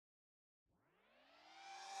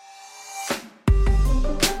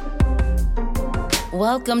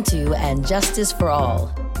Welcome to And Justice for All,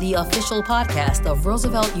 the official podcast of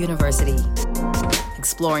Roosevelt University,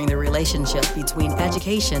 exploring the relationship between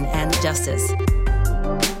education and justice,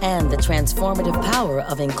 and the transformative power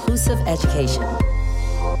of inclusive education.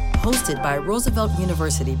 Hosted by Roosevelt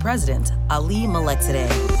University President Ali Malekzadeh.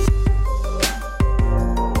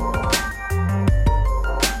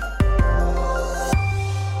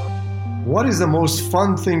 What is the most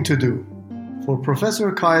fun thing to do? For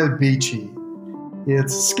Professor Kyle Beachy,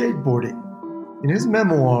 it's skateboarding. In his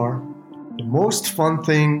memoir, The Most Fun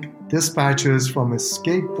Thing Dispatches from a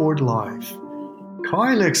Skateboard Life,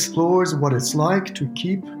 Kyle explores what it's like to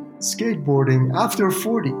keep skateboarding after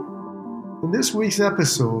 40. In this week's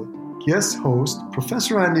episode, guest host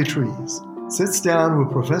Professor Andy Trees sits down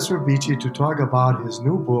with Professor Beachy to talk about his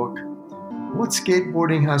new book, What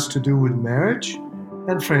Skateboarding Has to Do with Marriage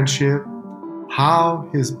and Friendship, how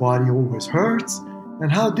his body always hurts,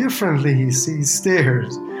 and how differently he sees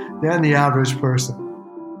stairs than the average person.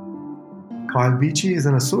 Kyle Beachy is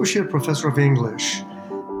an associate professor of English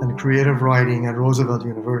and creative writing at Roosevelt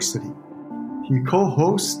University. He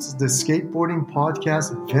co-hosts the skateboarding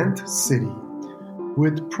podcast Vent City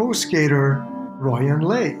with pro skater Ryan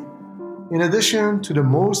Lay. In addition to The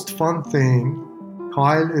Most Fun Thing,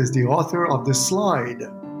 Kyle is the author of The Slide.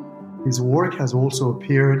 His work has also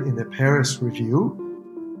appeared in the Paris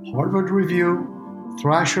Review, Harvard Review,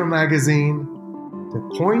 Thrasher Magazine, The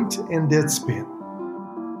Point, and Deadspin.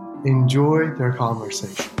 Enjoy their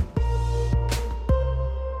conversation.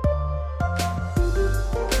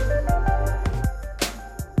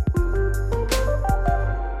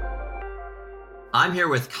 I'm here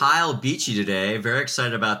with Kyle Beachy today. Very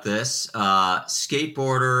excited about this.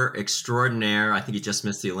 Skateboarder extraordinaire. I think he just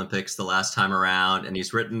missed the Olympics the last time around. And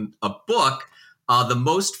he's written a book, The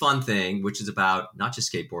Most Fun Thing, which is about not just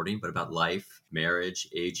skateboarding, but about life, marriage,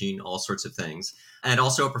 aging, all sorts of things. And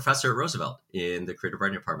also a professor at Roosevelt in the creative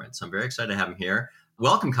writing department. So I'm very excited to have him here.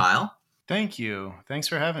 Welcome, Kyle. Thank you. Thanks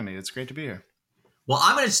for having me. It's great to be here. Well,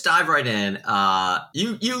 I'm going to just dive right in.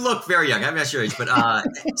 You look very young. I'm not your age, but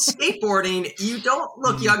skateboarding, you don't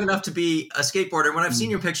look young enough to be a skateboarder. When I've seen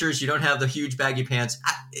your pictures, you don't have the huge baggy pants.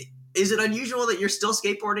 Is it unusual that you're still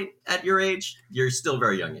skateboarding at your age? You're still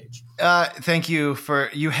very young age. Thank you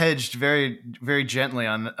you hedged very, very gently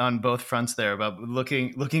on both fronts there about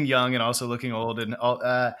looking young and also looking old. And all.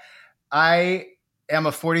 I am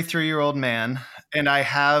a 43-year-old man, and I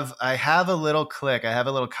have a little clique. I have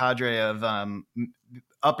a little cadre of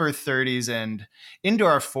upper 30s and into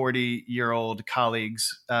our 40-year-old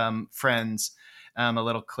colleagues, friends. A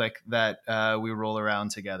little clique that we roll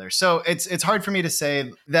around together. So it's hard for me to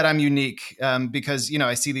say that I'm unique because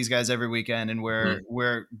I see these guys every weekend, and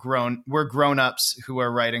we're grown-ups who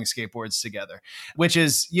are riding skateboards together. Which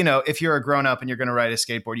is, if you're a grown-up and you're going to ride a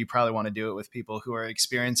skateboard, you probably want to do it with people who are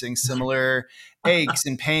experiencing similar aches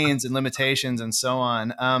and pains and limitations and so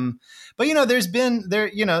on. But there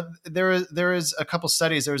is a couple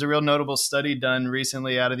studies. There was a real notable study done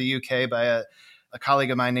recently out of the UK by a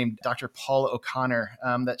colleague of mine named Dr. Paul O'Connor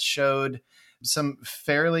that showed some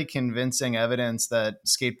fairly convincing evidence that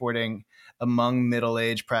skateboarding among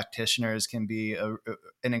middle-aged practitioners can be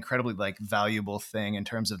an incredibly valuable thing in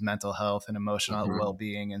terms of mental health and emotional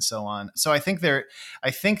well-being and so on. So I think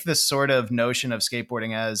the sort of notion of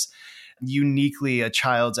skateboarding as uniquely a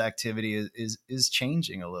child's activity is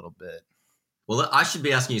changing a little bit. Well, I should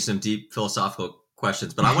be asking you some deep philosophical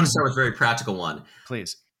questions, but I want to start with a very practical one.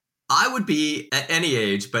 Please. I would be at any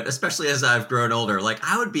age, but especially as I've grown older,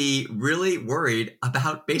 I would be really worried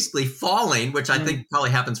about basically falling, which I think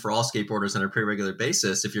probably happens for all skateboarders on a pretty regular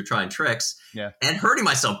basis if you're trying tricks, and hurting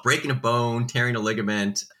myself, breaking a bone, tearing a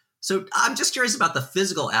ligament. So I'm just curious about the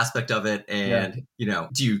physical aspect of it. And,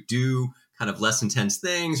 do you do kind of less intense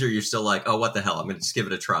things, or you're still like, oh, what the hell? I'm going to just give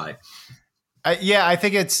it a try. I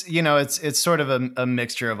think it's sort of a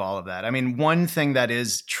mixture of all of that. I mean, one thing that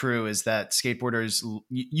is true is that skateboarders,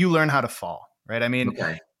 you learn how to fall, right? I mean,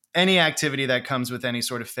 any activity that comes with any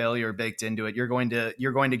sort of failure baked into it, you're going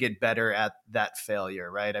to get better at that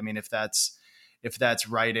failure, right? I mean, if that's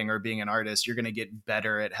writing or being an artist, you're going to get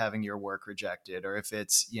better at having your work rejected. Or if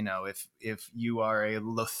it's, if you are a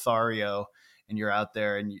Lothario and you're out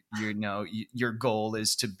there and your goal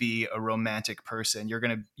is to be a romantic person, you're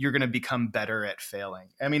going to become better at failing.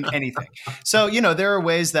 I mean, anything. So, there are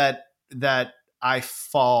ways that I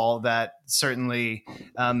fall that certainly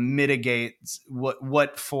mitigate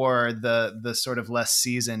what for the sort of less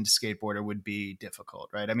seasoned skateboarder would be difficult,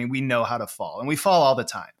 right? I mean, we know how to fall, and we fall all the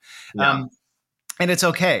time. Yeah. And it's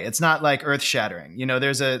okay. It's not earth shattering.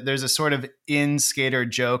 There's a sort of in skater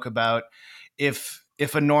joke about if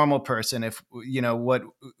if a normal person, if, what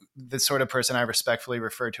the sort of person I respectfully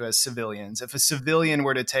refer to as civilians, if a civilian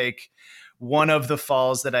were to take one of the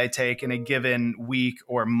falls that I take in a given week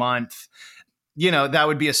or month, that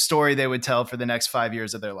would be a story they would tell for the next 5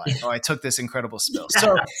 years of their life. Oh, I took this incredible spill. Yes.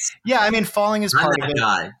 So yeah, I mean, falling is part of it.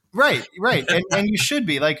 Guy. Right. And you should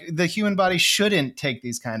be, like, the human body shouldn't take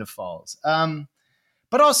these kind of falls.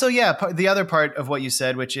 But also, yeah, the other part of what you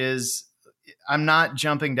said, which is I'm not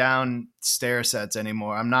jumping down stair sets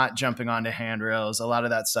anymore. I'm not jumping onto handrails. A lot of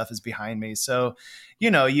that stuff is behind me. So,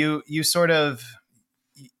 you sort of,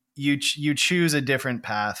 you choose a different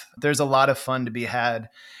path. There's a lot of fun to be had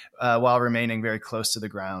while remaining very close to the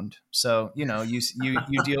ground. So, you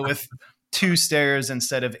deal with 2 stairs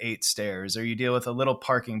instead of 8 stairs, or you deal with a little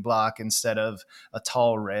parking block instead of a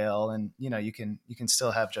tall rail. And, you can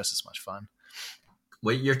still have just as much fun.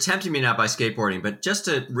 Well, you're tempting me now by skateboarding, but just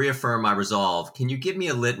to reaffirm my resolve, can you give me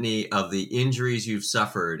a litany of the injuries you've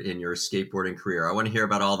suffered in your skateboarding career? I want to hear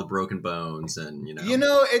about all the broken bones and,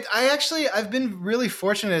 I've been really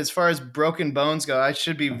fortunate as far as broken bones go. I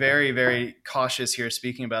should be very, very cautious here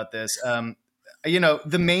speaking about this. The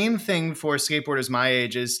main thing for skateboarders my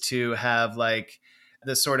age is to have, like,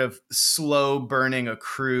 the sort of slow burning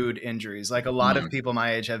accrued injuries. Like, a lot of people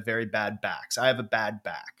my age have very bad backs. I have a bad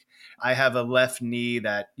back. I have a left knee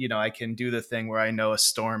that, I can do the thing where I know a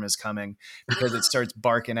storm is coming because it starts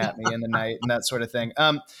barking at me in the night and that sort of thing.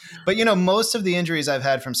 But most of the injuries I've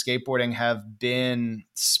had from skateboarding have been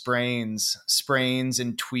sprains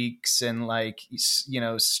and tweaks and, like,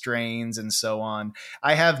 strains and so on.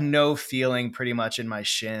 I have no feeling pretty much in my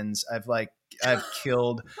shins. I've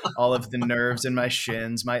killed all of the nerves in my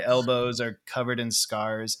shins. My elbows are covered in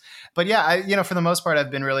scars. But yeah, for the most part, I've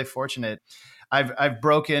been really fortunate. I've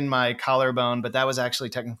broken my collarbone, but that was actually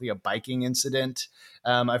technically a biking incident.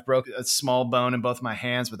 I've broken a small bone in both my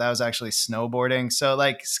hands, but that was actually snowboarding. So,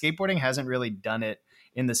 like, skateboarding hasn't really done it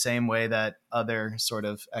in the same way that other sort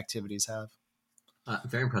of activities have.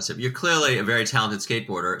 Very impressive. You're clearly a very talented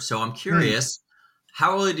skateboarder. So I'm curious,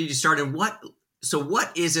 how early did you start, and what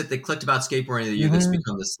is it that clicked about skateboarding that that's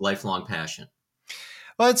become this lifelong passion?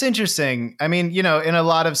 Well, it's interesting. I mean, in a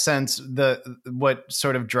lot of sense, what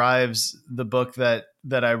sort of drives the book that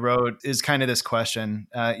I wrote is kind of this question,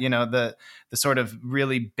 the sort of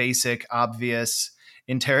really basic, obvious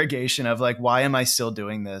interrogation of, like, why am I still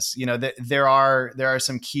doing this? There are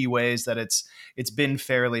some key ways that it's been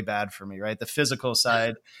fairly bad for me, right? The physical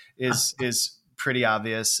side is pretty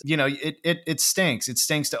obvious. It stinks. It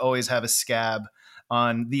stinks to always have a scab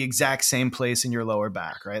on the exact same place in your lower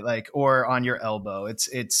back, right? Like, or on your elbow.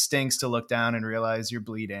 It stinks to look down and realize you're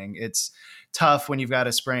bleeding. It's tough when you've got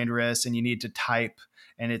a sprained wrist and you need to type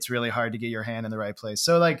and it's really hard to get your hand in the right place.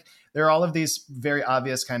 So, like, there are all of these very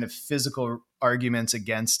obvious kind of physical arguments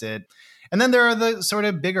against it. And then there are the sort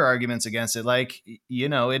of bigger arguments against it. Like,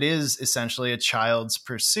 it is essentially a child's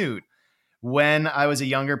pursuit. When I was a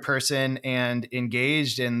younger person and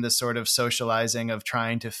engaged in the sort of socializing of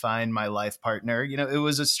trying to find my life partner, it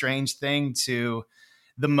was a strange thing to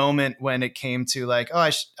the moment when it came to, like, oh,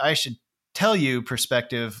 I should tell you,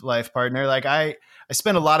 prospective life partner. Like, I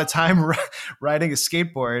spent a lot of time riding a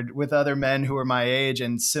skateboard with other men who were my age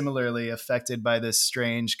and similarly affected by this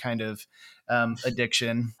strange kind of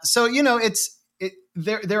addiction. So,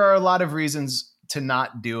 there are a lot of reasons to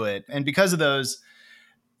not do it. And because of those,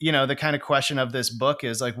 the kind of question of this book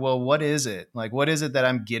is, like, well, what is it? Like, what is it that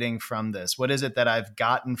I'm getting from this? What is it that I've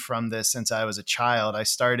gotten from this since I was a child? I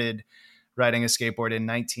started riding a skateboard in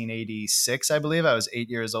 1986, I believe. I was 8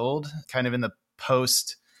 years old, kind of in the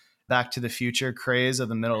post Back to the Future craze of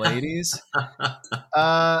the middle 80s.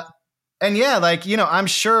 And yeah, like, I'm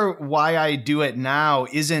sure why I do it now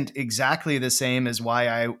isn't exactly the same as why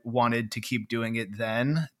I wanted to keep doing it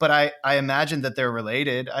then. But I imagine that they're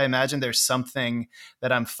related. I imagine there's something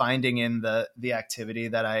that I'm finding in the activity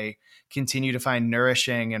that I continue to find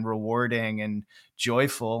nourishing and rewarding and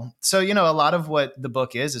joyful. So, a lot of what the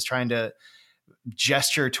book is trying to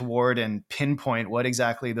gesture toward and pinpoint what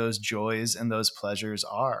exactly those joys and those pleasures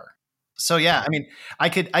are. So yeah, I mean, I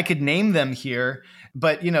could name them here,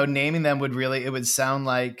 but naming them would sound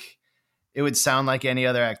like any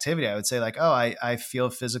other activity. I would say, like, oh, I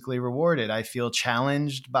feel physically rewarded. I feel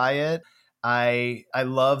challenged by it. I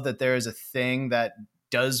love that there is a thing that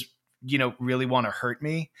does, really want to hurt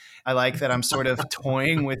me. I like that I'm sort of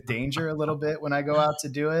toying with danger a little bit when I go out to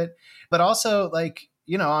do it, but also, like,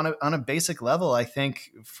 on a basic level, I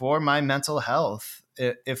think for my mental health,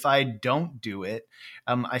 if I don't do it,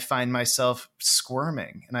 I find myself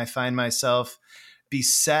squirming and I find myself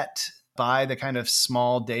beset by the kind of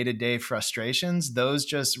small day-to-day frustrations, those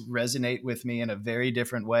just resonate with me in a very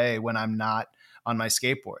different way when I'm not on my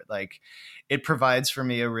skateboard. Like, it provides for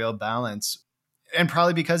me a real balance. And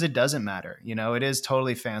probably because it doesn't matter. You know, it is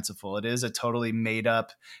totally fanciful. It is a totally made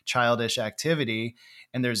up childish activity,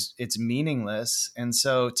 and it's meaningless. And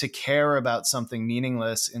so to care about something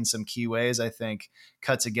meaningless in some key ways, I think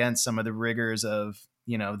cuts against some of the rigors of,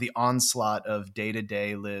 you know, the onslaught of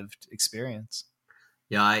day-to-day lived experience.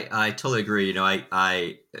 Yeah, I totally agree. You know,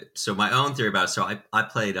 so my own theory about it. So I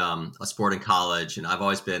played a sport in college, and I've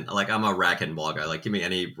always been like, I'm a racket and ball guy. Like, give me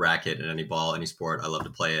any racket and any ball, any sport, I love to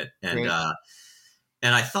play it.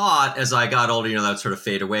 And I thought as I got older, you know, that would sort of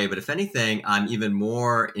fade away. But if anything, I'm even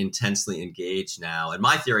more intensely engaged now. And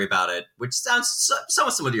my theory about it, which sounds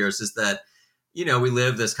somewhat similar to yours, is that, you know, we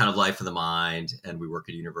live this kind of life of the mind and we work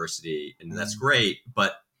at university, and that's great.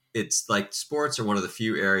 But it's like sports are one of the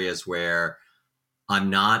few areas where I'm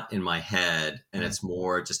not in my head, and it's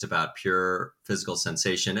more just about pure physical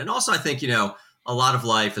sensation. And also, I think, you know, a lot of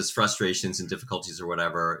life is frustrations and difficulties or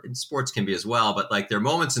whatever. And sports can be as well. But like, there are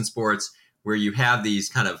moments in sports where you have these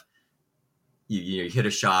kind of, you hit a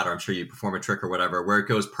shot, or I'm sure you perform a trick or whatever, where it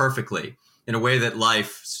goes perfectly in a way that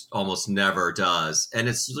life almost never does. And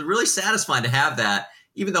it's really satisfying to have that,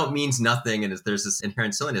 even though it means nothing and there's this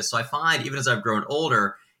inherent silliness. So I find even as I've grown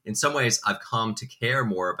older, in some ways I've come to care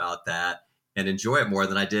more about that and enjoy it more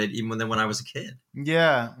than I did even when I was a kid.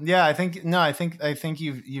 Yeah. I think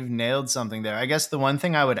you've nailed something there. I guess the one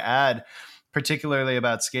thing I would add, particularly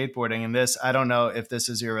about skateboarding, and this, I don't know if this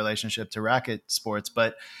is your relationship to racket sports,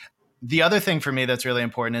 but the other thing for me that's really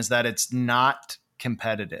important is that it's not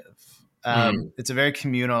competitive. It's a very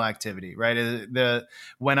communal activity, right?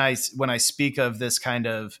 When I speak of this kind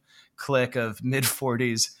of clique of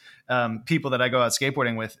mid-40s people that I go out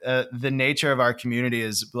skateboarding with, the nature of our community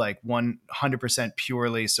is like 100%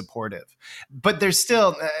 purely supportive. But there's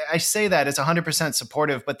still, I say that it's 100%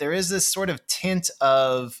 supportive, but there is this sort of tint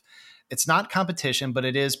of, it's not competition, but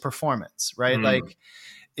it is performance, right? Like,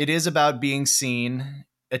 it is about being seen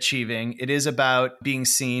achieving. It is about being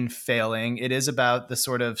seen failing. It is about the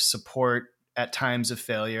sort of support at times of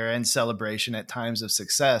failure and celebration at times of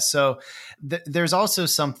success. So there's also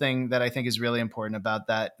something that I think is really important about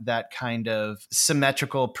that kind of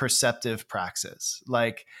symmetrical perceptive praxis.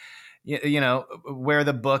 Like, you know, where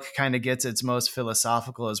the book kind of gets its most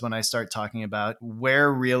philosophical is when I start talking about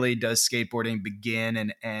where really does skateboarding begin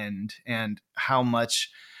and end, and how much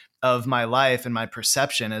of my life and my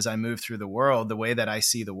perception as I move through the world, the way that I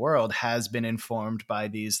see the world, has been informed by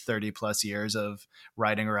these 30 plus years of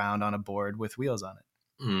riding around on a board with wheels on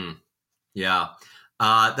it. Yeah.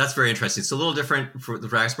 That's very interesting. It's a little different for the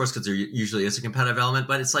racket sports because there usually is a competitive element,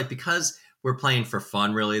 but it's like, because we're playing for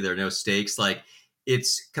fun, really, there are no stakes. Like,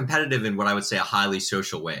 it's competitive in what I would say a highly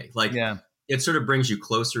social way. Like, it sort of brings you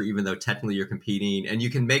closer, even though technically you're competing, and you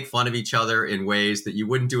can make fun of each other in ways that you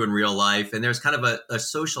wouldn't do in real life. And there's kind of a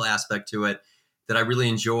social aspect to it that I really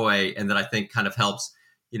enjoy, and that I think kind of helps,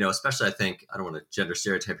 you know, especially I think, I don't want to gender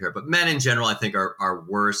stereotype here, but men in general, I think are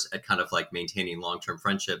worse at kind of like maintaining long-term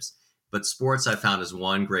friendships. But sports I found is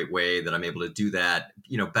one great way that I'm able to do that,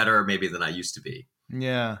 you know, better maybe than I used to be.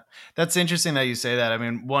 Yeah, that's interesting that you say that. I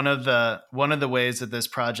mean, one of the ways that this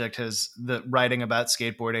project has, the writing about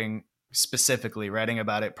skateboarding specifically, writing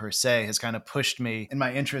about it per se, has kind of pushed me in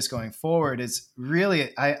my interest going forward, is really,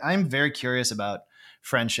 I'm very curious about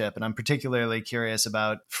friendship, and I'm particularly curious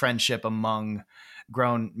about friendship among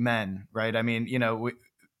grown men, right? I mean, you know,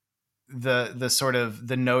 the sort of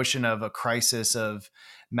the notion of a crisis of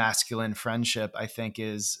masculine friendship, I think,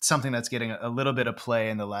 is something that's getting a little bit of play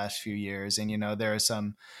in the last few years. And, you know, there are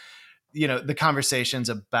some, you know, the conversations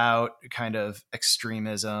about kind of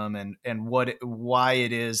extremism and why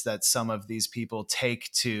it is that some of these people take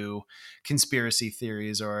to conspiracy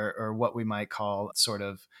theories or what we might call sort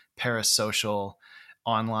of parasocial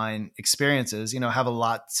online experiences, you know, have a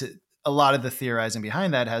lot of the theorizing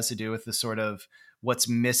behind that has to do with the sort of what's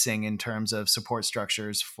missing in terms of support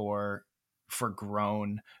structures for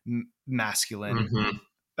grown masculine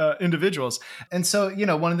individuals. And so, you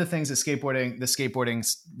know, one of the things that the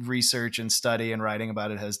skateboarding research and study and writing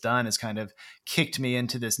about it has done is kind of kicked me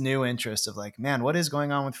into this new interest of like, man, what is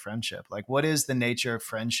going on with friendship? Like, what is the nature of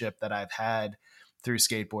friendship that I've had through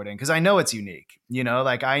skateboarding? Because I know it's unique, you know,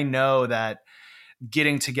 like I know that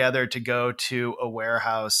getting together to go to a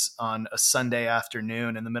warehouse on a Sunday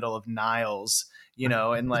afternoon in the middle of Niles, you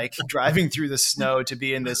know, and like driving through the snow to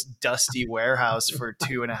be in this dusty warehouse for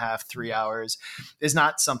 2.5, 3 hours is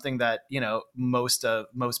not something that, you know, most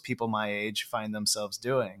people my age find themselves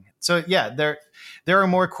doing. So yeah, there are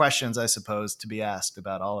more questions, I suppose, to be asked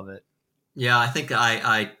about all of it. Yeah, I think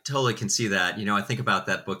I totally can see that. I think about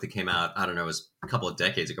that book that came out, I don't know, it was a couple of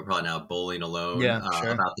decades ago, probably now, Bowling Alone, Yeah,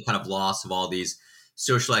 sure. about the kind of loss of all these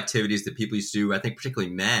social activities that people used to do, I think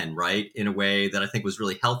particularly men, right, in a way that I think was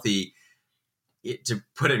really healthy, to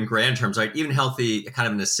put it in grand terms, right, even healthy kind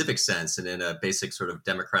of in a civic sense and in a basic sort of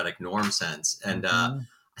democratic norm sense. And I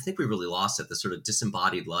think we really lost it. The sort of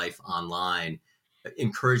disembodied life online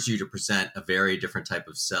encouraged you to present a very different type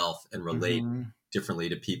of self and relate differently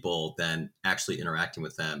to people than actually interacting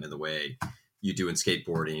with them in the way you do in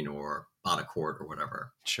skateboarding or on a court or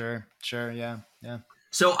whatever. Sure. Yeah.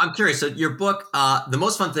 So I'm curious. So your book, The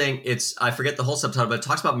Most Fun Thing, I forget the whole subtitle, but it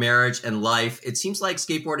talks about marriage and life. It seems like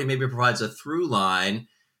skateboarding maybe provides a through line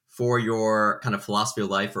for your kind of philosophy of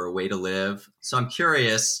life or a way to live. So I'm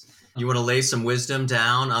curious, you want to lay some wisdom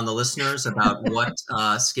down on the listeners about what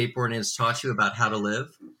skateboarding has taught you about how to live?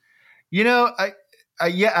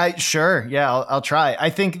 Sure. Yeah, I'll try. I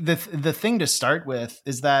think the thing to start with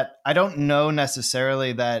is that I don't know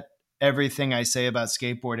necessarily that everything I say about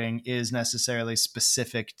skateboarding is necessarily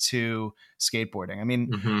specific to skateboarding. I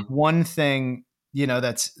mean, one thing,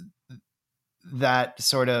 that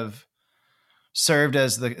sort of served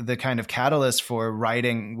as the kind of catalyst for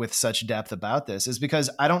writing with such depth about this is because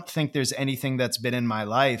I don't think there's anything that's been in my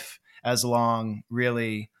life as long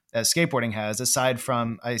really as skateboarding has, aside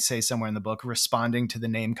from, I say somewhere in the book, responding to the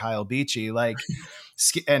name Kyle Beachy,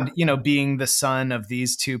 and, being the son of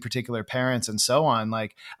these two particular parents and so on,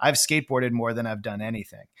 like I've skateboarded more than I've done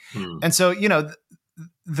anything. And so,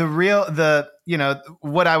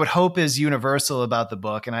 what I would hope is universal about the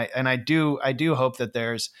book. And I do hope that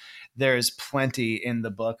there's plenty in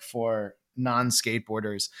the book for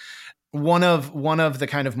non-skateboarders. One of the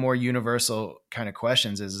kind of more universal kind of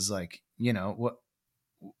questions is like,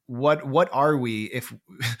 what are we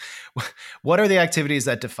what are the activities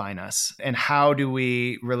that define us, and how do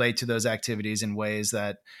we relate to those activities in ways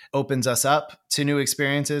that opens us up to new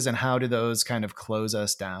experiences, and how do those kind of close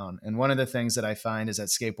us down? And one of the things that I find is that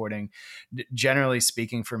skateboarding, generally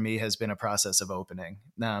speaking, for me has been a process of opening.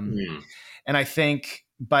 And I think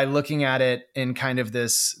by looking at it in kind of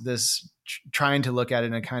this trying to look at it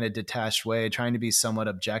in a kind of detached way, trying to be somewhat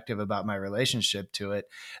objective about my relationship to it,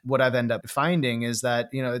 what I've ended up finding is that,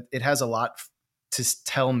 it has a lot to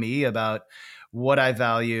tell me about what I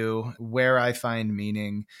value, where I find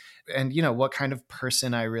meaning, and, what kind of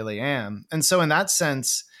person I really am. And so in that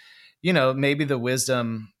sense, maybe the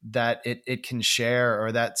wisdom that it can share,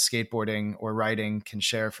 or that skateboarding or writing can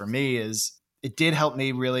share for me, is it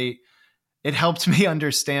helped me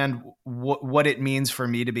understand what it means for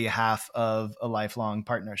me to be half of a lifelong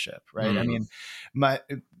partnership, right? I mean,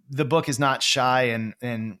 the book is not shy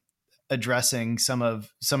in addressing some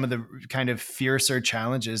of the kind of fiercer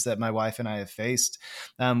challenges that my wife and I have faced.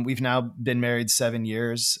 We've now been married 7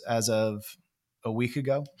 years as of a week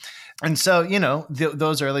ago. And so,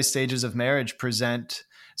 those early stages of marriage present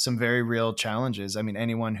some very real challenges. I mean,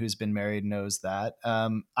 anyone who's been married knows that.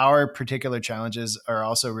 Our particular challenges are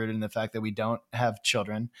also rooted in the fact that we don't have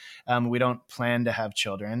children. We don't plan to have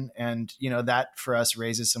children. And, that for us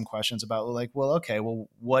raises some questions about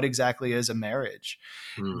what exactly is a marriage?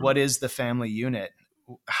 What is the family unit?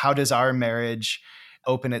 How does our marriage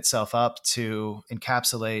open itself up to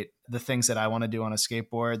encapsulate the things that I want to do on a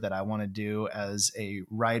skateboard, that I want to do as a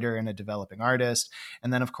writer and a developing artist.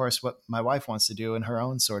 And then, of course, what my wife wants to do in her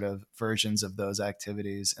own sort of versions of those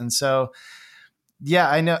activities. And so, yeah,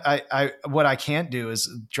 I know what I can't do is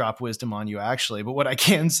drop wisdom on you, actually. But what I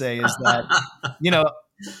can say is that,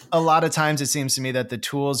 a lot of times it seems to me that the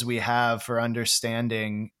tools we have for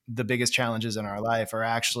understanding the biggest challenges in our life are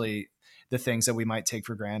actually the things that we might take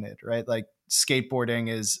for granted, right? Like skateboarding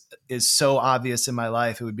is so obvious in my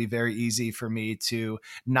life. It would be very easy for me to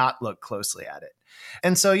not look closely at it.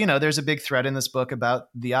 And so, there's a big thread in this book about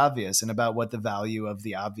the obvious and about what the value of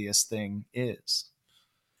the obvious thing is.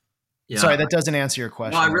 Yeah. Sorry, that doesn't answer your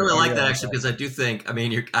question. Well, I really like that actually, because I do think,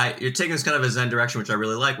 you're taking this kind of a Zen direction, which I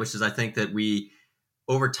really like, which is I think that we,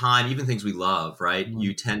 over time, even things we love, right?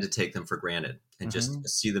 You tend to take them for granted and just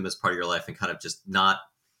see them as part of your life and kind of just not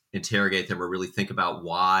interrogate them or really think about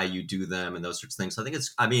why you do them and those sorts of things. So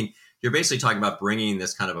I think you're basically talking about bringing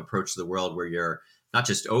this kind of approach to the world where you're not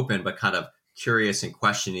just open, but kind of curious and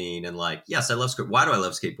questioning and like, yes, I love why do I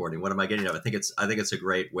love skateboarding? What am I getting out of it? I think it's a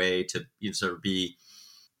great way to sort of be,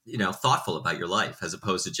 thoughtful about your life, as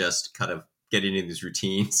opposed to just kind of getting in these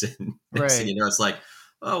routines and it's like,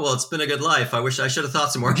 oh, well, it's been a good life. I wish I should have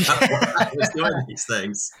thought some more about why I was doing these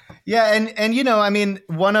things. Yeah. And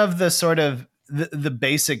one of the sort of the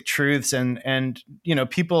basic truths and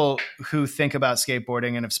people who think about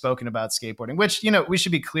skateboarding and have spoken about skateboarding, which we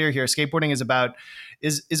should be clear here, skateboarding is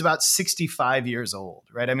about 65 years old,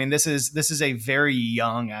 right? I mean, this is a very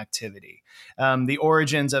young activity. The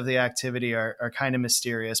origins of the activity are kind of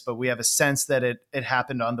mysterious, but we have a sense that it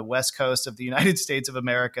happened on the west coast of the United States of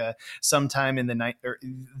America sometime in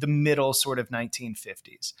the middle sort of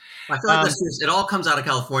 1950s. I feel like it all comes out of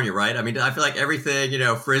California, right? I mean, I feel like everything,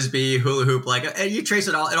 frisbee, hula hoop, and you trace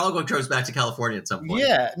it all goes back to California at some point.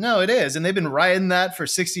 Yeah, no, it is. And they've been riding that for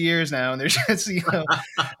 60 years now. And there's just,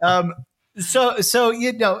 So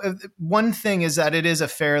one thing is that it is a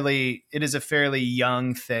fairly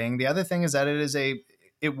young thing. The other thing is that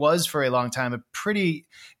it was for a long time a pretty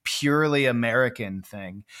purely American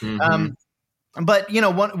thing. Mm-hmm. But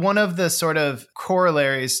one of the sort of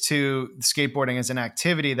corollaries to skateboarding as an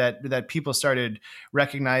activity that people started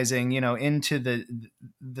recognizing, into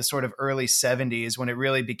the sort of early 70s, when it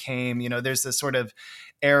really became, there's this sort of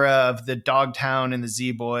era of the Dogtown and the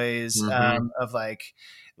Z-Boys, mm-hmm. Of like,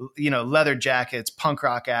 leather jackets, punk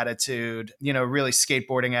rock attitude, really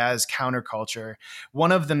skateboarding as counterculture.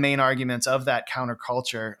 One of the main arguments of that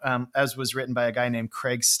counterculture, as was written by a guy named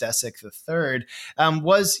Craig Stesick III,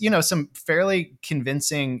 was, some fairly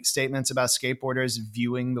convincing statements about skateboarders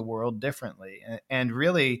viewing the world differently. And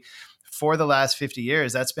really, for the last 50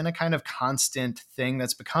 years, that's been a kind of constant thing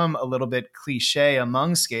that's become a little bit cliche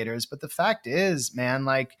among skaters. But the fact is, man,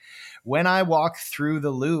 like when I walk through the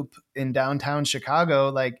Loop in downtown Chicago,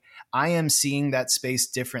 like I am seeing that space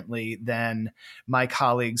differently than my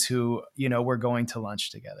colleagues who, were going to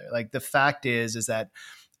lunch together. Like the fact is that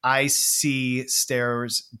I see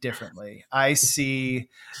stairs differently. I see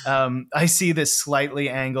this slightly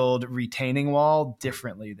angled retaining wall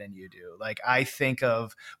differently than you do. Like I think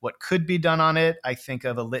of what could be done on it. I think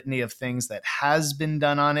of a litany of things that has been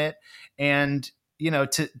done on it. And,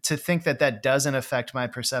 to think that doesn't affect my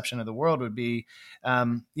perception of the world would be,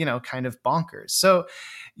 kind of bonkers. So,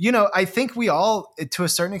 I think we all, to a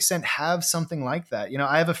certain extent, have something like that.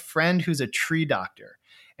 I have a friend who's a tree doctor.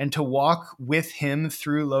 And to walk with him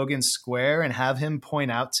through Logan Square and have him point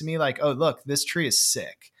out to me like, oh, look, this tree is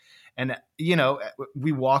sick. And,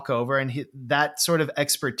 we walk over and that sort of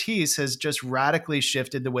expertise has just radically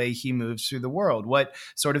shifted the way he moves through the world, what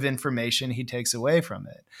sort of information he takes away from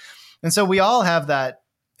it. And so we all have that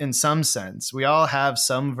in some sense. We all have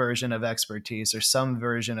some version of expertise or some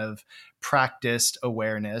version of practiced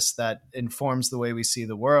awareness that informs the way we see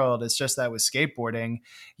the world. It's just that with skateboarding,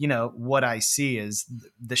 what I see is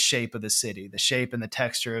the shape of the city, the shape and the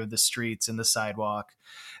texture of the streets and the sidewalk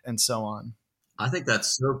and so on. I think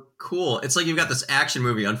that's so cool. It's like you've got this action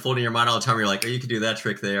movie unfolding in your mind all the time. You're like, oh, you could do that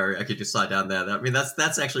trick there. Or I could just slide down that. I mean,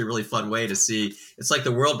 that's actually a really fun way to see. It's like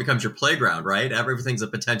the world becomes your playground, right? Everything's a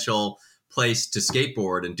potential place to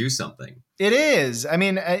skateboard and do something. It is. I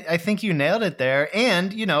mean, I think you nailed it there.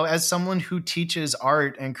 And, as someone who teaches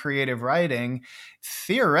art and creative writing,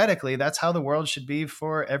 theoretically, that's how the world should be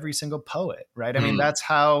for every single poet, right? I mean,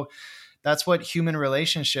 that's what human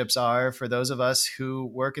relationships are for those of us who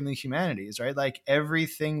work in the humanities, right? Like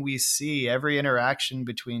everything we see, every interaction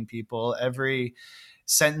between people, every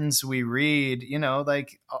sentence we read,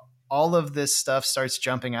 like all of this stuff starts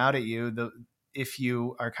jumping out at you if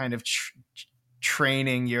you are kind of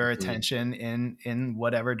training your attention in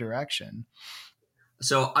whatever direction.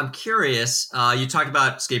 So I'm curious, you talked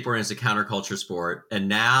about skateboarding as a counterculture sport, and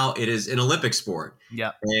now it is an Olympic sport.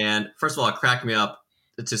 Yeah. And first of all, it cracked me up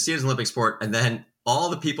to see it as an Olympic sport. And then all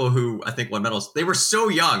the people who I think won medals, they were so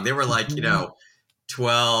young. They were like,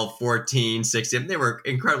 12, 14, 16. They were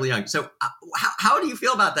incredibly young. So how do you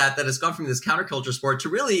feel about that it's gone from this counterculture sport to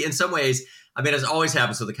really, in some ways, I mean, as always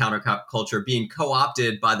happens with the counterculture, being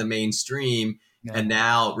co-opted by the mainstream and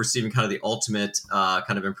now receiving kind of the ultimate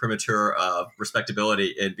kind of imprimatur of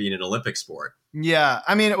respectability in being an Olympic sport? Yeah.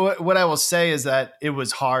 I mean, what I will say is that it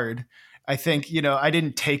was hard. I think, I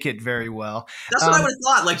didn't take it very well. That's what I would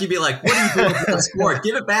have thought. Like, you'd be like, what are you doing for the sport?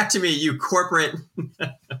 Give it back to me, you corporate.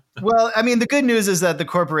 Well, I mean, the good news is that the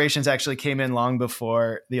corporations actually came in long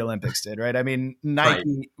before the Olympics did, right? I mean,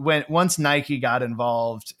 Nike, once Nike got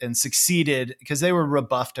involved and succeeded, because they were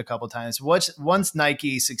rebuffed a couple of times, once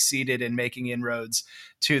Nike succeeded in making inroads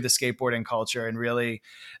to the skateboarding culture and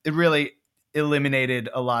it really eliminated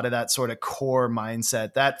a lot of that sort of core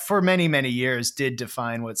mindset that for many, many years did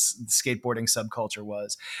define what skateboarding subculture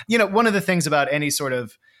was. One of the things about any sort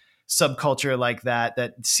of subculture like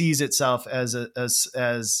that sees itself as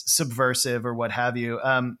subversive or what have you,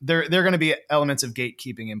 there are going to be elements of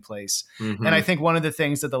gatekeeping in place. Mm-hmm. And I think one of the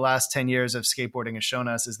things that the last 10 years of skateboarding has shown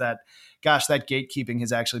us is that, gosh, that gatekeeping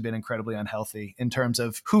has actually been incredibly unhealthy in terms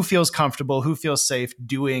of who feels comfortable, who feels safe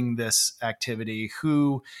doing this activity,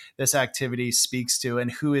 who this activity speaks to,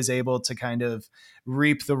 and who is able to kind of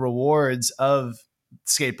reap the rewards of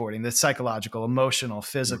skateboarding, the psychological, emotional,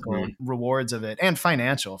 physical rewards of it, and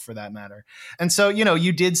financial for that matter. And so,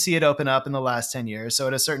 you did see it open up in the last 10 years. So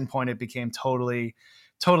at a certain point, it became totally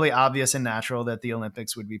obvious and natural that the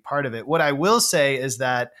Olympics would be part of it. What I will say is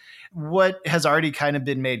that what has already kind of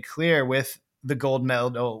been made clear with the gold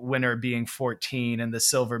medal winner being 14 and the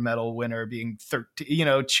silver medal winner being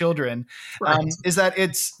 13, children, right. Is that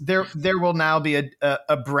there will now be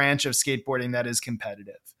a branch of skateboarding that is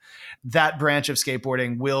competitive. That branch of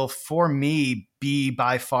skateboarding will, for me, be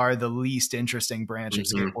by far the least interesting branch of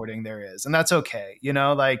skateboarding there is. And that's okay.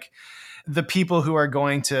 Like the people who are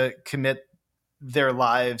going to commit their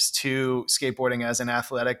lives to skateboarding as an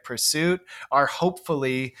athletic pursuit are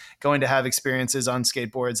hopefully going to have experiences on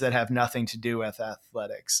skateboards that have nothing to do with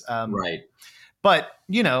athletics. Right. But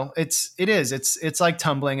it's like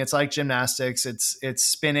tumbling. It's like gymnastics. It's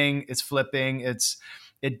spinning, it's flipping,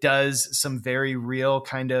 it does some very real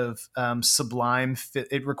kind of sublime.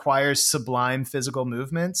 It requires sublime physical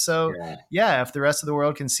movement. So yeah, if the rest of the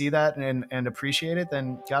world can see that and appreciate it,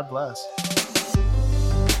 then God bless.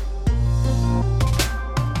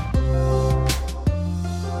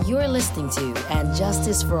 You're listening to And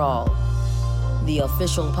Justice for All, the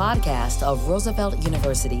official podcast of Roosevelt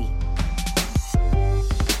University.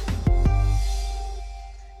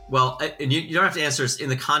 Well, and you don't have to answer this in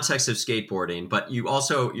the context of skateboarding, but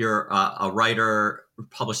you're a writer,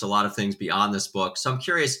 published a lot of things beyond this book. So I'm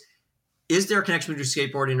curious, is there a connection between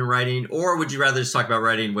skateboarding and writing, or would you rather just talk about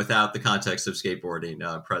writing without the context of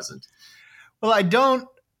skateboarding present? Well,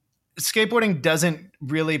 skateboarding doesn't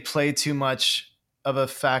really play too much of a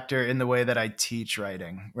factor in the way that I teach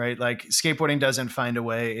writing, right? Like skateboarding doesn't find a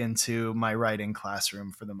way into my writing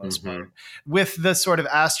classroom for the most part, with the sort of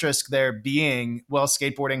asterisk there being, well,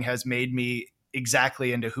 skateboarding has made me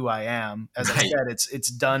exactly into who I am. As I said,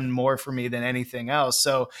 it's done more for me than anything else.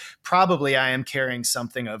 So probably I am carrying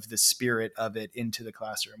something of the spirit of it into the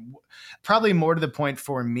classroom. Probably more to the point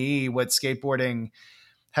for me, what skateboarding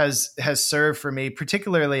has served for me,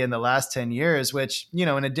 particularly in the last 10 years, which, in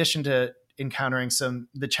addition to encountering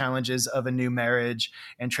the challenges of a new marriage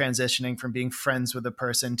and transitioning from being friends with a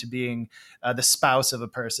person to being the spouse of a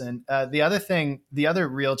person. The other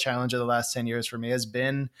real challenge of the last 10 years for me has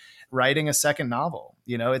been writing a second novel.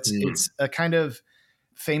 It's a kind of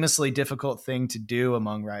famously difficult thing to do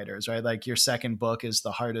among writers, right? Like your second book is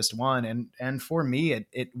the hardest one. And for me,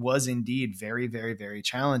 it was indeed very, very, very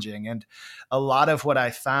challenging. And a lot of what I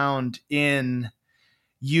found in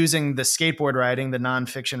using the skateboard writing, the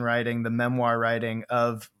nonfiction writing, the memoir writing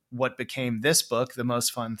of what became this book, The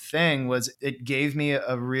Most Fun Thing, was it gave me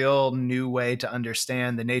a real new way to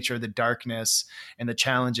understand the nature of the darkness and the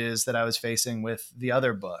challenges that I was facing with the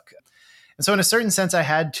other book. And so in a certain sense, I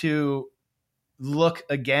had to look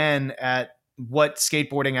again at what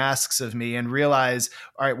skateboarding asks of me and realize,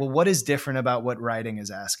 all right, well, what is different about what writing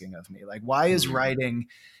is asking of me? Like, why is writing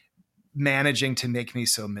managing to make me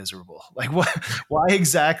so miserable? Like why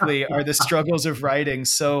exactly are the struggles of writing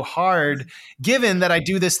so hard, given that I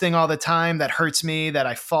do this thing all the time that hurts me, that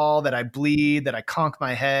I fall, that I bleed, that I conk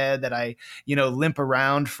my head, that I, limp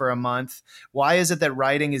around for a month? Why is it that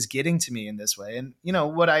writing is getting to me in this way? And,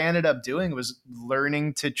 what I ended up doing was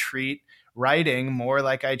learning to treat writing more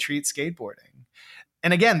like I treat skateboarding.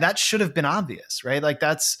 And again, that should have been obvious, right? Like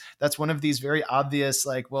that's one of these very obvious,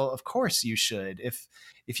 like, well, of course you should.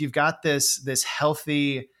 If you've got this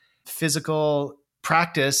healthy physical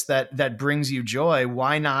practice that brings you joy,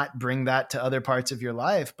 why not bring that to other parts of your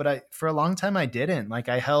life? But for a long time, I didn't. Like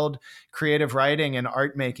I held creative writing and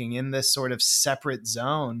art making in this sort of separate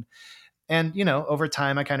zone. And, over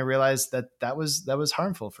time, I kind of realized that was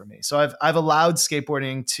harmful for me. So I've allowed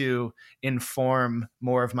skateboarding to inform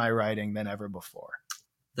more of my writing than ever before.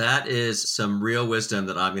 That is some real wisdom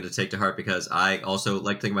that I'm going to take to heart, because I also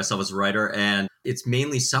like to think of myself as a writer, and it's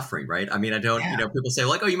mainly suffering, right? I mean, I don't, people say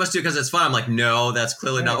like, oh, you must do it because it's fun. I'm like, no, that's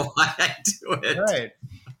clearly not why I do it.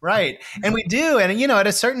 Right. And we do. And, at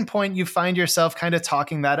a certain point, you find yourself kind of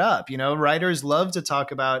talking that up. Writers love to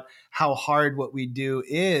talk about how hard what we do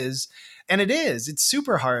is. And it's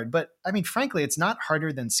super hard. But I mean, frankly, it's not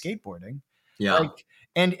harder than skateboarding. Yeah.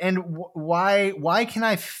 Why can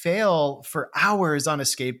I fail for hours on a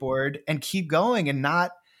skateboard and keep going and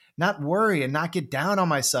not not worry and not get down on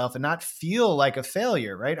myself and not feel like a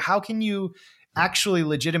failure, right? How can you actually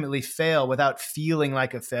legitimately fail without feeling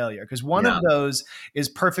like a failure? Because one of those is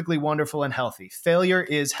perfectly wonderful and healthy. Failure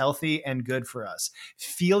is healthy and good for us.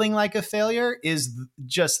 Feeling like a failure is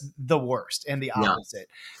just the worst and the opposite.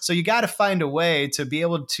 So you got to find a way to be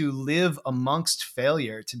able to live amongst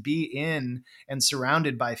failure, to be in and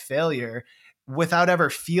surrounded by failure without ever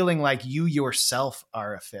feeling like you yourself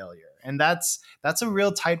are a failure. And that's a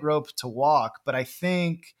real tightrope to walk. But I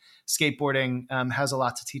think skateboarding has a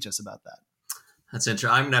lot to teach us about that. That's interesting.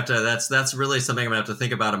 I'm gonna have to. That's really something I'm gonna have to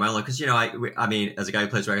think about in my own life, because I mean, as a guy who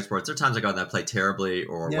plays racket sports, there are times I go out and I play terribly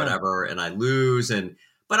or whatever, and I lose.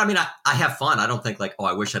 But I mean, I have fun. I don't think like, oh,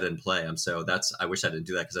 I wish I didn't play. I wish I didn't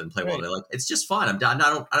do that because I didn't play well. Like, it's just fun.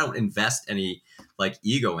 I don't invest any like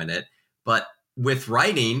ego in it. But with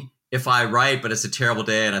writing, if I write but it's a terrible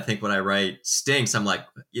day and I think what I write stinks, I'm like,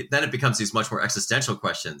 then it becomes these much more existential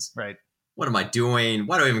questions. Right. What am I doing?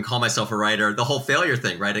 Why do I even call myself a writer? The whole failure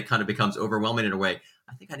thing, right? It kind of becomes overwhelming in a way.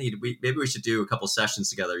 I think maybe we should do a couple sessions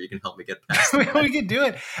together. You can help me get past that. We could do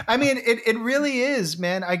it. I mean, it really is,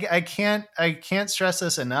 man. I can't stress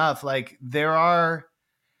this enough. Like, there are,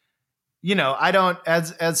 I don't,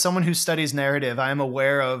 as someone who studies narrative, I am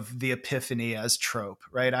aware of the epiphany as trope,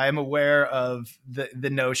 right? I am aware of the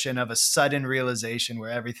notion of a sudden realization where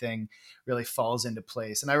everything really falls into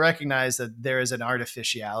place. And I recognize that there is an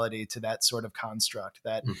artificiality to that sort of construct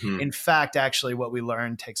that in fact, actually what we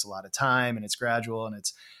learn takes a lot of time and it's gradual and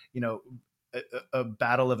it's, a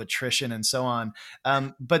battle of attrition and so on.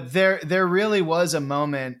 But there really was a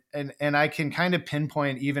moment, and I can kind of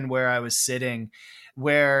pinpoint even where I was sitting,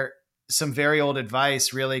 where some very old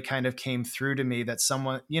advice really kind of came through to me, that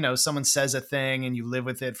someone says a thing and you live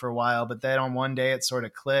with it for a while, but then on one day it sort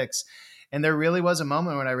of clicks. And there really was a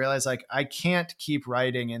moment when I realized, like, I can't keep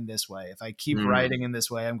writing in this way. If I keep writing in this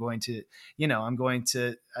way,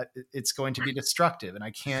 it's going to be destructive, and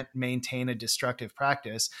I can't maintain a destructive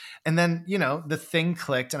practice. And then, the thing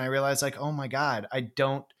clicked and I realized, like, oh my God, I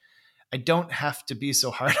don't have to be so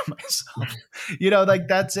hard on myself. Like,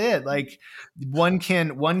 that's it. Like, one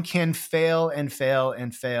can fail and fail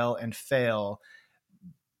and fail and fail.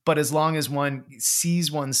 But as long as one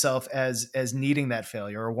sees oneself as needing that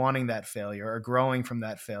failure or wanting that failure or growing from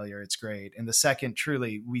that failure, it's great. And the second,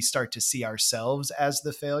 truly, we start to see ourselves as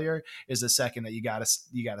the failure, is the second that you gotta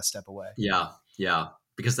step away. Yeah,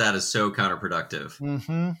 because that is so counterproductive.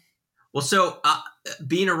 Mm-hmm. Well, so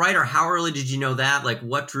being a writer, how early did you know that? Like,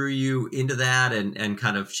 what drew you into that and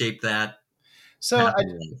kind of shaped that? So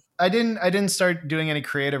I didn't start doing any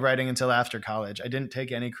creative writing until after college. I didn't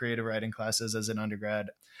take any creative writing classes as an undergrad,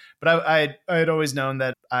 but I had always known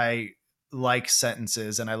that I like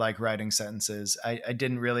sentences and I like writing sentences. I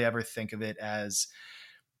didn't really ever think of it as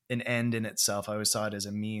an end in itself. I always saw it as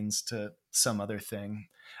a means to some other thing.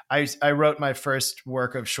 I wrote my first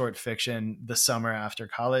work of short fiction the summer after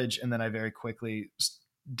college, and then I very quickly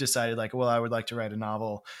decided, like, well, I would like to write a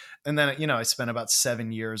novel. And then, I spent about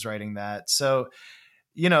 7 years writing that. So,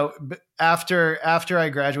 after I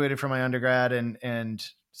graduated from my undergrad and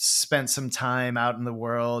spent some time out in the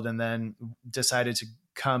world, and then decided to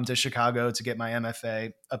come to Chicago to get my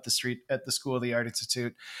MFA up the street at the School of the Art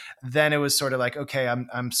Institute, then it was sort of like, okay,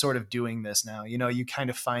 I'm sort of doing this now. You kind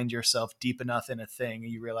of find yourself deep enough in a thing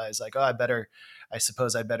and you realize, like, oh, I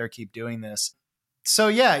suppose I better keep doing this. So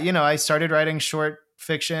yeah, I started writing short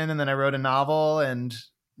fiction, and then I wrote a novel, and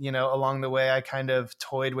along the way I kind of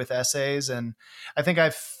toyed with essays. And I think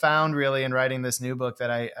I've found really in writing this new book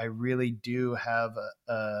that I really do have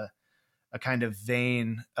a kind of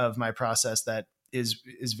vein of my process that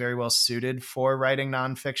is very well suited for writing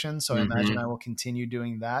nonfiction. So I imagine I will continue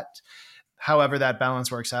doing that. However that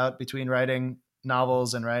balance works out between writing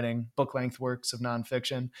novels and writing book length works of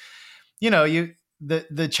nonfiction,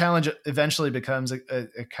 the challenge eventually becomes a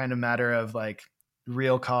kind of matter of, like,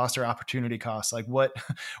 real cost or opportunity cost. Like, what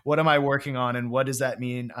am I working on, and what does that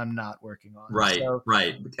mean I'm not working on? Right.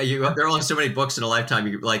 There are only so many books in a lifetime.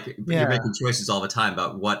 You're making choices all the time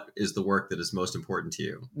about what is the work that is most important to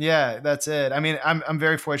you. Yeah, that's it. I mean, I'm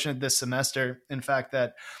very fortunate this semester, in fact,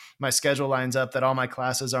 that my schedule lines up that all my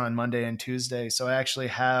classes are on Monday and Tuesday. So I actually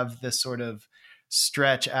have this sort of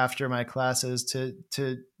stretch after my classes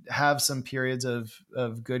to have some periods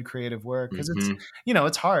of good creative work, because it's,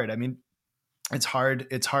 it's hard. I mean, it's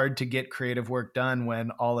hard to get creative work done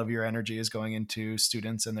when all of your energy is going into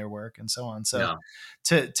students and their work and so on. So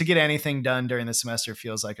to get anything done during the semester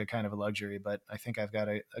feels like a kind of a luxury, but I think I've got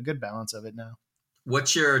a good balance of it now.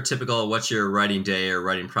 What's your writing day or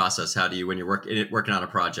writing process? How do you, when you're working on a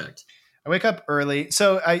project? I wake up early.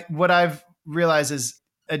 So what I've realized is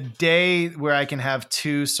a day where I can have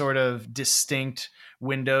two sort of distinct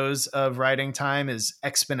windows of writing time is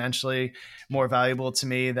exponentially more valuable to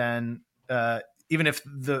me than even if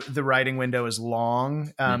the writing window is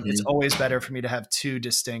long. It's always better for me to have two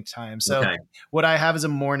distinct times. So what I have is a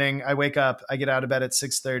morning. I wake up, I get out of bed at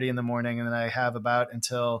 6:30 in the morning, and then I have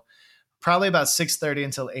probably about 6:30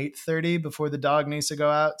 until 8:30 before the dog needs to go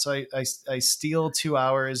out. So I steal 2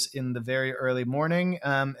 hours in the very early morning.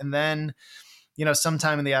 And then,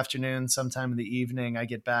 sometime in the afternoon, sometime in the evening, I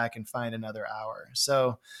get back and find another hour.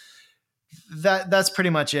 So that's pretty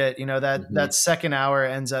much it. That second hour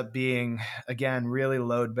ends up being, again, really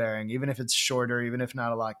load bearing, even if it's shorter, even if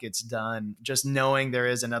not a lot gets done. Just knowing there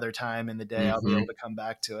is another time in the day, I'll be able to come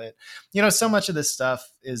back to it. So much of this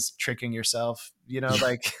stuff is tricking yourself,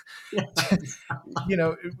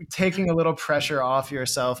 taking a little pressure off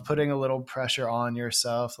yourself, putting a little pressure on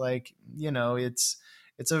yourself.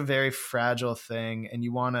 It's a very fragile thing, and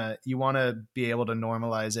you want to be able to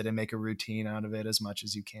normalize it and make a routine out of it as much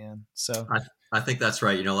as you can. So I think that's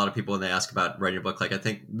right. A lot of people, when they ask about writing a book, I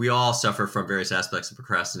think we all suffer from various aspects of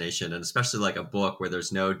procrastination, and especially like a book where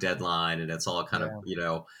there's no deadline and it's all kind of,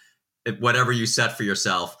 whatever you set for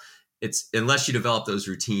yourself, it's unless you develop those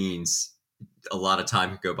routines, a lot of time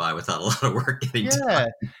could go by without a lot of work getting done.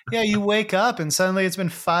 Yeah. You wake up and suddenly it's been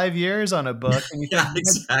 5 years on a book. And you think,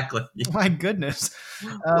 exactly. My goodness.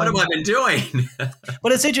 What have I been doing?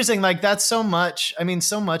 But it's interesting. That's so much.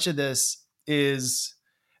 So much of this is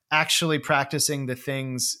actually practicing the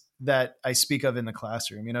things that I speak of in the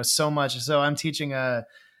classroom, so much. So I'm teaching a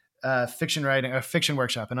fiction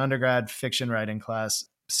workshop, an undergrad fiction writing class,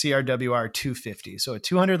 CRWR 250. So a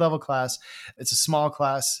 200 level class. It's a small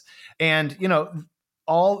class. And,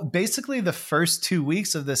 basically the first 2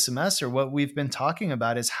 weeks of the semester, what we've been talking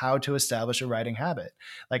about is how to establish a writing habit.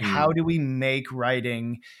 How do we make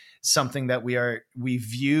writing something that we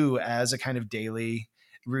view as a kind of daily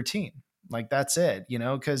routine? That's it,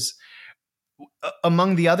 because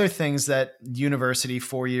among the other things that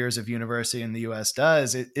 4 years of university in the US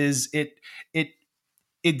does, it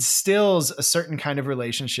instills a certain kind of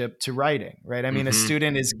relationship to writing, right? A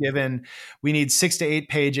student is given, we need 6 to 8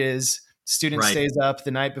 pages. Student stays up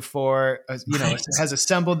the night before, has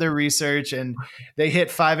assembled their research, and they hit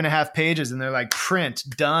 5.5 pages and they're like, print,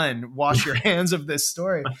 done, wash your hands of this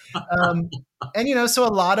story. So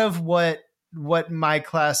a lot of what my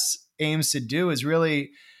class aims to do is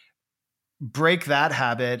really break that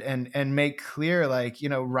habit and make clear,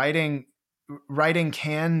 writing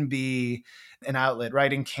can be an outlet.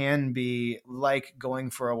 Writing can be like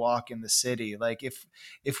going for a walk in the city.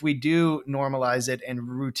 If we do normalize it and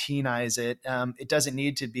routinize it, it doesn't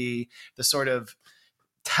need to be the sort of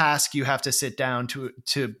task you have to sit down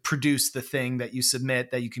to produce the thing that you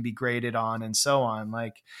submit that you can be graded on and so on.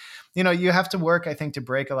 You have to work, I think, to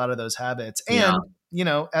break a lot of those habits. And,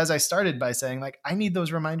 as I started by saying, I need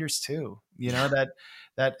those reminders too, that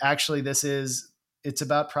actually it's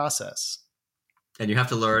about process. And you have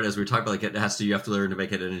to learn, as we talked about, you have to learn to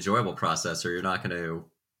make it an enjoyable process, or it's not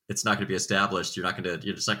going to be established. You're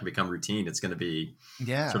just not going to become routine. It's going to be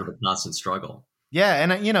sort of a constant struggle. Yeah.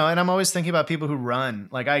 And, and I'm always thinking about people who run.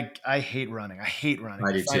 I hate running. I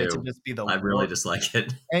do too. It to just be I really dislike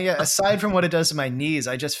it. And aside from what it does to my knees,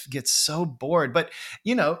 I just get so bored. But,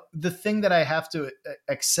 the thing that I have to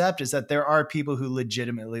accept is that there are people who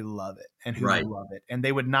legitimately love it and who love it. And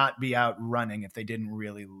they would not be out running if they didn't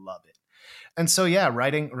really love it. And so,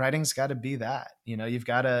 writing's got to be that. You've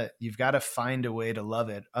got to find a way to love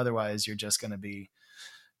it. Otherwise, you're just going to be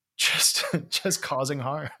just causing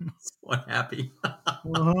harm. Unhappy.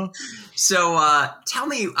 So, tell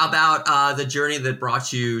me about the journey that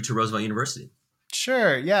brought you to Roosevelt University.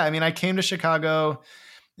 Sure. Yeah. I came to Chicago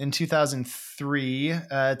in 2003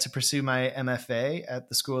 to pursue my MFA at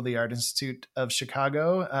the School of the Art Institute of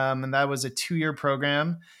Chicago, and that was a 2-year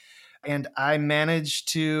program. And I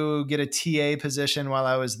managed to get a TA position while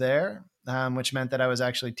I was there, which meant that I was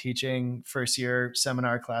actually teaching first-year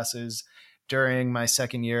seminar classes during my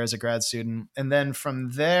second year as a grad student. And then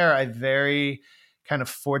from there, I very kind of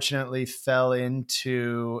fortunately fell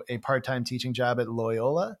into a part-time teaching job at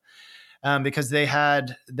Loyola, because they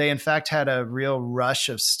in fact had a real rush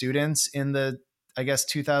of students in the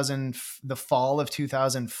fall of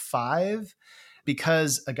 2005.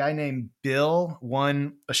 Because a guy named Bill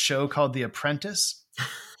won a show called The Apprentice,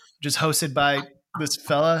 which is hosted by this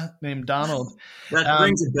fella named Donald. That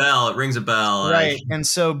rings a bell. It rings a bell. Right. And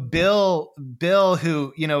so Bill,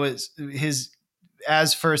 who, is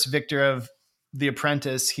as first victor of The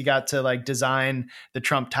Apprentice, he got to design the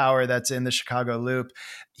Trump Tower that's in the Chicago Loop.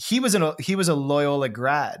 He was a Loyola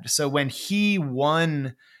grad. So when he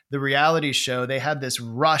won the reality show, they had this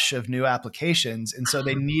rush of new applications. And so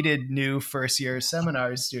they needed new first year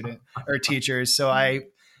seminar student or teachers. So I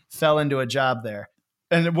fell into a job there.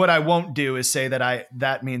 And what I won't do is say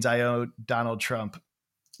that means I owe Donald Trump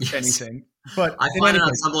anything. But I find it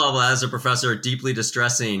on some level as a professor deeply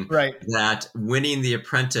distressing that winning The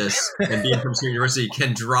Apprentice and being from Senior University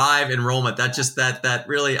can drive enrollment. That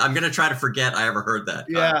really, I'm going to try to forget I ever heard that.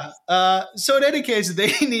 Yeah. So in any case,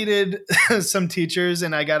 they needed some teachers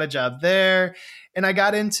and I got a job there. And I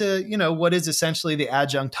got into, what is essentially the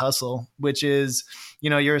adjunct hustle, which is,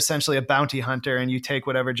 you're essentially a bounty hunter and you take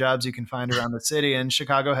whatever jobs you can find around the city. And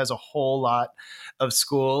Chicago has a whole lot of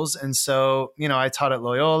schools. And so, I taught at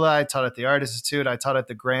Loyola, I taught at the Art Institute, I taught at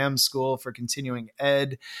the Graham School for Continuing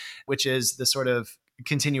Ed, which is the sort of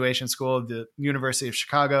continuation school of the University of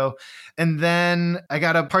Chicago. And then I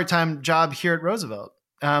got a part-time job here at Roosevelt.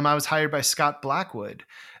 I was hired by Scott Blackwood,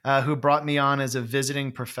 who brought me on as a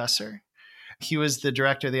visiting professor. He was the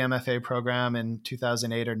director of the MFA program in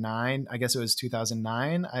 2008 or 9. I guess it was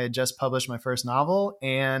 2009. I had just published my first novel.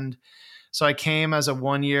 And so I came as a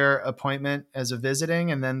 1-year appointment as a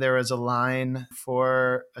visiting, and then there was a line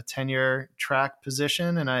for a tenure track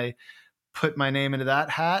position. And I put my name into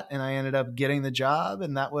that hat and I ended up getting the job.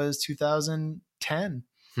 And that was 2010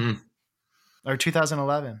 or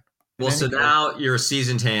 2011. Well, so now you're a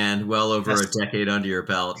seasoned hand, well over a decade under your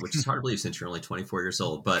belt, which is hard to believe since you're only 24 years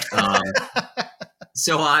old. But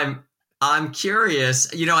so I'm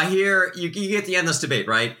curious, I hear you get the endless debate,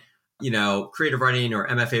 right? Creative writing or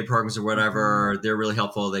MFA programs or whatever, they're really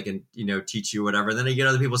helpful. They can, teach you whatever. Then you get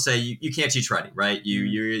other people say you can't teach writing, right? You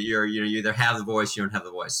either have the voice, you don't have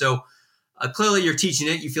the voice. So clearly you're teaching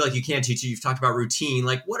it. You feel like you can't teach it. You've talked about routine.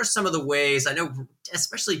 Like, what are some of the ways? I know,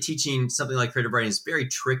 especially teaching something like creative writing is very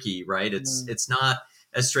tricky, right? It's not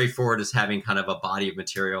as straightforward as having kind of a body of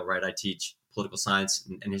material, right? I teach political science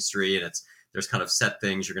and history, and there's kind of set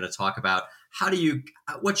things you're going to talk about.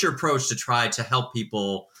 What's your approach to try to help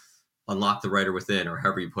people unlock the writer within, or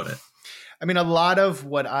however you put it? I mean, a lot of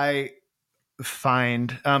what I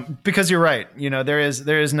find, because you're right, there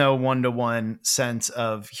is no one-to-one sense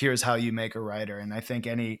of here's how you make a writer. And I think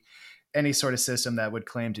any sort of system that would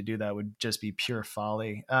claim to do that would just be pure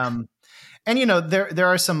folly. And, there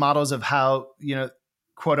are some models of how,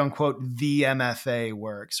 quote unquote, the MFA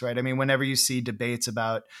works, right? I mean, whenever you see debates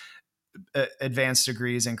about advanced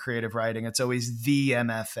degrees in creative writing, it's always the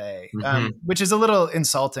MFA, which is a little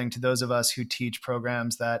insulting to those of us who teach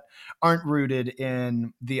programs that aren't rooted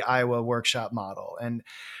in the Iowa workshop model. And,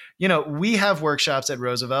 we have workshops at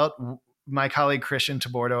Roosevelt. My colleague Christian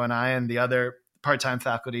Tabordo and I and the other part-time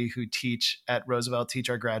faculty who teach at Roosevelt teach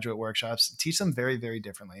our graduate workshops, teach them very, very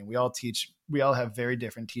differently. And we all have very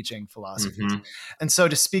different teaching philosophies. And so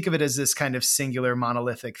to speak of it as this kind of singular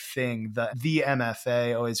monolithic thing, the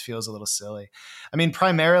MFA always feels a little silly. I mean,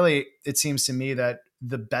 primarily, it seems to me that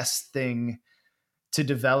the best thing to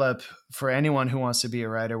develop for anyone who wants to be a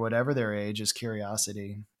writer, whatever their age, is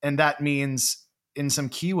curiosity. And that means, in some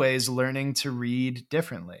key ways, learning to read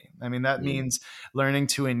differently. I mean, that means learning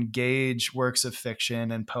to engage works of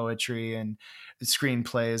fiction and poetry and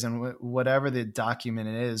screenplays and whatever the document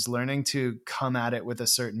is, learning to come at it with a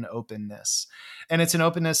certain openness. And it's an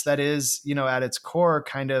openness that is, at its core,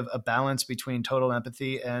 kind of a balance between total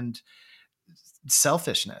empathy and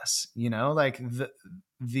selfishness. Like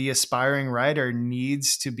the aspiring writer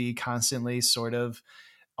needs to be constantly sort of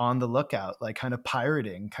on the lookout, like kind of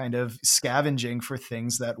pirating, kind of scavenging for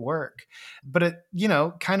things that work. But it,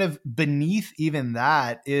 kind of beneath even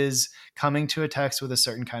that is coming to a text with a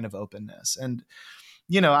certain kind of openness. And,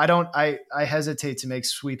 I hesitate to make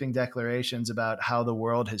sweeping declarations about how the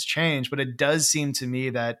world has changed, but it does seem to me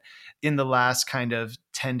that in the last kind of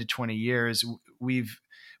 10 to 20 years, we've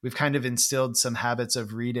kind of instilled some habits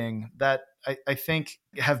of reading that I think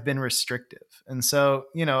have been restrictive. And so,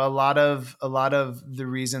 a lot of the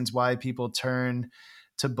reasons why people turn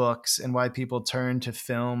to books and why people turn to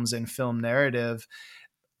films and film narrative,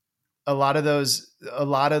 a lot of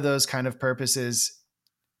those kind of purposes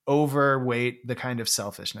overweight the kind of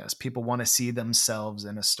selfishness. People want to see themselves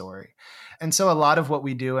in a story. And so a lot of what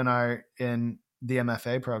we do in the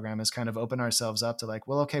MFA program is kind of open ourselves up to like,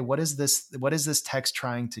 well, okay, what is this text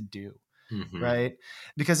trying to do? Right?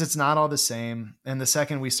 Because it's not all the same. And the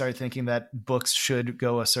second we start thinking that books should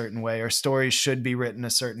go a certain way, or stories should be written a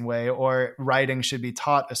certain way, or writing should be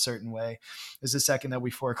taught a certain way, is the second that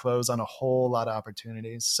we foreclose on a whole lot of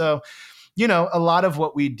opportunities. So, a lot of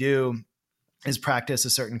what we do is practice a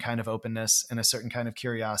certain kind of openness and a certain kind of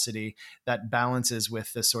curiosity that balances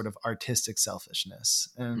with this sort of artistic selfishness.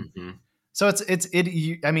 And So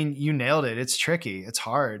you nailed it. It's tricky. It's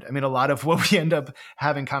hard. I mean, a lot of what we end up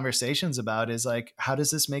having conversations about is like, how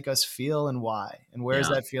does this make us feel and why? And where is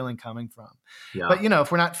that feeling coming from? Yeah. But,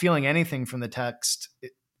 if we're not feeling anything from the text,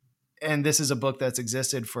 and this is a book that's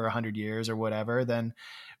existed for 100 years or whatever, then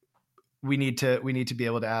we need to be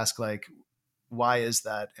able to ask, like, why is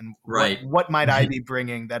that? And what might I be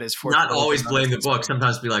bringing that is for not always blame the book.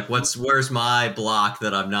 Sometimes be like, where's my block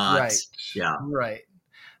that I'm not? Right. Yeah. Right.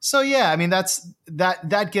 So yeah, I mean,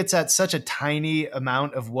 that gets at such a tiny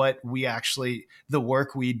amount of what the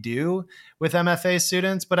work we do with MFA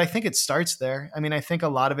students, but I think it starts there. I mean, I think a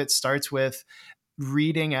lot of it starts with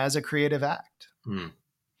reading as a creative act.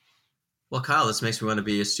 Well, Kyle, this makes me want to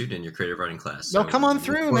be a student in your creative writing class. So come on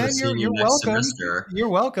through, man. You're welcome. Semester. You're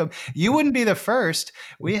welcome. You wouldn't be the first.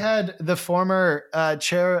 We had the former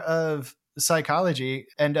chair of psychology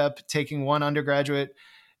end up taking one undergraduate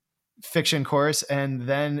fiction course and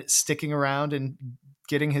then sticking around and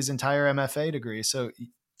getting his entire MFA degree. So,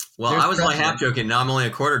 well, I was only half joking. Now I'm only a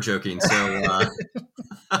quarter joking. So,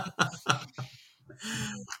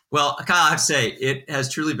 well, Kyle, I have to say, it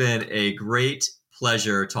has truly been a great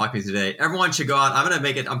pleasure talking with you today. Everyone should go out. I'm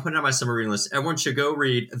putting it on my summer reading list. Everyone should go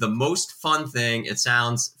read The Most Fun Thing. It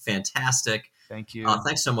sounds fantastic. Thank you.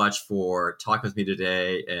 Thanks so much for talking with me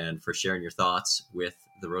today and for sharing your thoughts with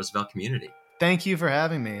the Roosevelt community. Thank you for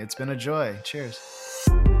having me. It's been a joy. Cheers.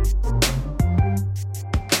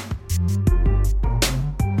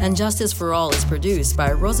 And Justice for All is produced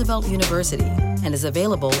by Roosevelt University and is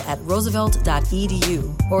available at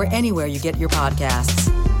roosevelt.edu or anywhere you get your podcasts.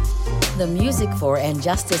 The music for And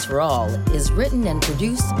Justice for All is written and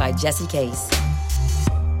produced by Jesse Case.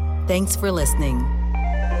 Thanks for listening.